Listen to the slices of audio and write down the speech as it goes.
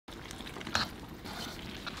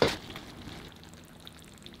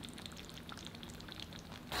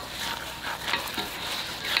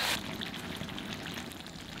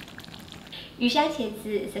Xiang Qie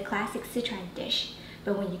Zi is a classic Sichuan dish,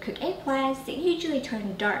 but when you cook eggplants, they usually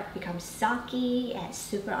turn dark, become soggy, and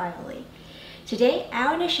super oily. Today, I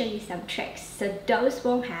want to show you some tricks so those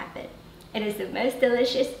won't happen. It is the most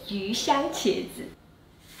delicious Xiang Qie Zi.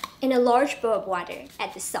 In a large bowl of water,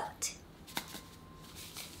 add the salt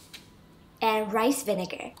and rice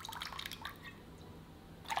vinegar.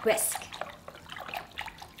 Whisk.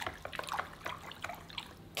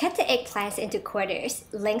 Cut the eggplants into quarters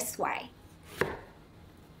lengthwise.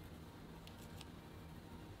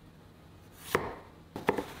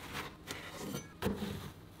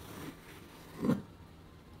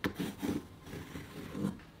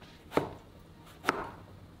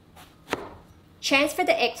 Transfer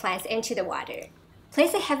the eggplants into the water.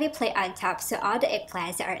 Place a heavy plate on top so all the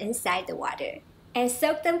eggplants are inside the water, and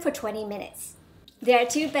soak them for 20 minutes. There are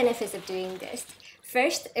two benefits of doing this.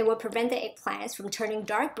 First, it will prevent the eggplants from turning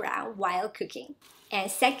dark brown while cooking.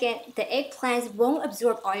 And second, the eggplants won't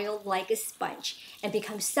absorb oil like a sponge and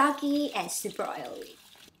become soggy and super oily.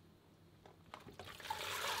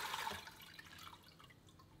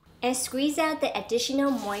 And squeeze out the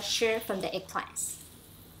additional moisture from the eggplants.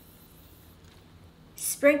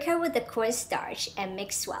 Sprinkle with the cornstarch and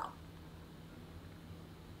mix well.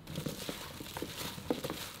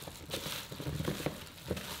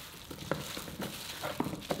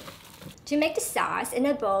 To make the sauce in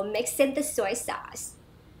a bowl, mix in the soy sauce,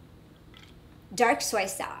 dark soy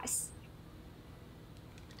sauce,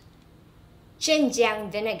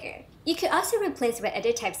 jiang vinegar. You could also replace with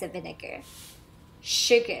other types of vinegar,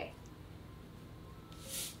 sugar,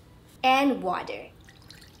 and water.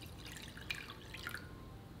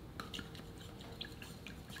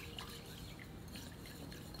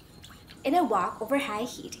 In a wok over high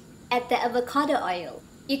heat, add the avocado oil.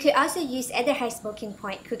 You could also use other high smoking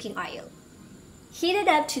point cooking oil. Heat it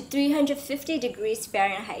up to 350 degrees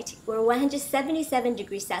Fahrenheit or 177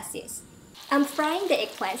 degrees Celsius. I'm frying the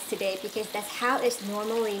eggplants today because that's how it's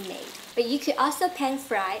normally made. But you could also pan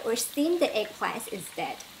fry or steam the eggplants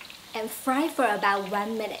instead and fry for about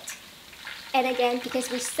 1 minute. And again,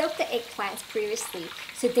 because we soaked the eggplants previously,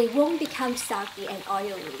 so they won't become soggy and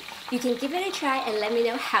oily, you can give it a try and let me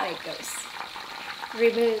know how it goes.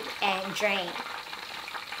 Remove and drain.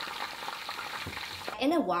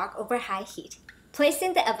 In a wok over high heat, place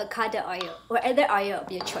in the avocado oil or other oil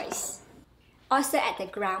of your choice. Also add the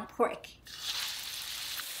ground pork.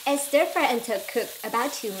 And stir fry until cooked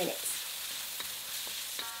about 2 minutes.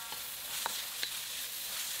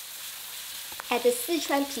 Add the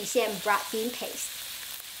Sichuan Pixian broad bean paste,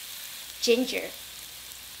 ginger,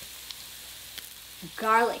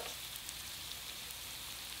 garlic,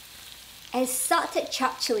 and salted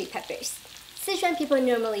chopped chili peppers. Sichuan people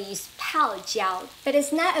normally use jiao, but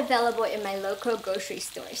it's not available in my local grocery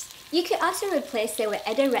stores. You could also replace it with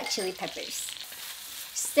other red chili peppers.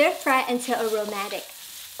 Stir fry until aromatic,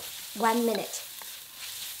 1 minute.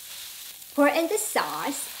 Pour in the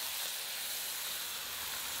sauce.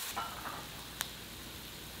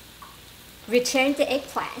 Return the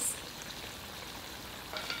eggplants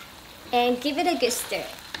and give it a good stir.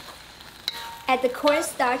 Add the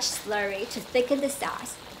cornstarch slurry to thicken the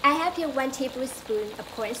sauce. I have here 1 tablespoon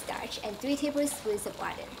of cornstarch and 3 tablespoons of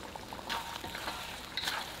water.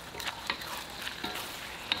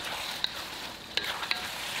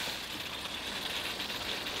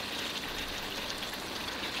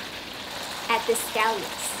 Add the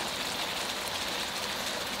scallions.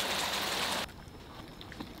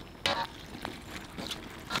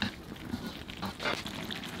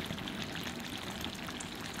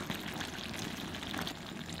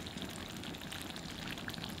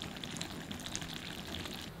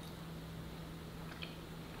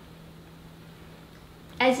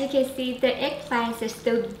 As you can see, the eggplants are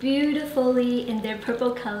still beautifully in their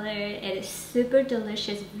purple color. It is super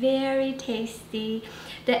delicious, very tasty.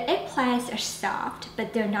 The eggplants are soft,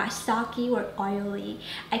 but they're not soggy or oily.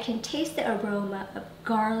 I can taste the aroma of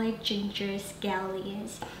garlic, ginger,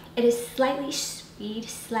 scallions. It is slightly sweet,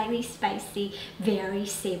 slightly spicy, very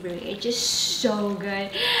savory. It's just so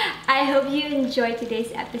good. I hope you enjoyed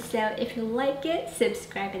today's episode. If you like it,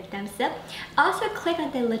 subscribe and thumbs up. Also click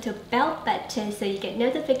on the little bell button so you get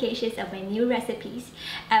notifications of my new recipes.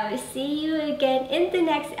 I will see you again in the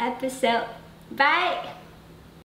next episode. Bye!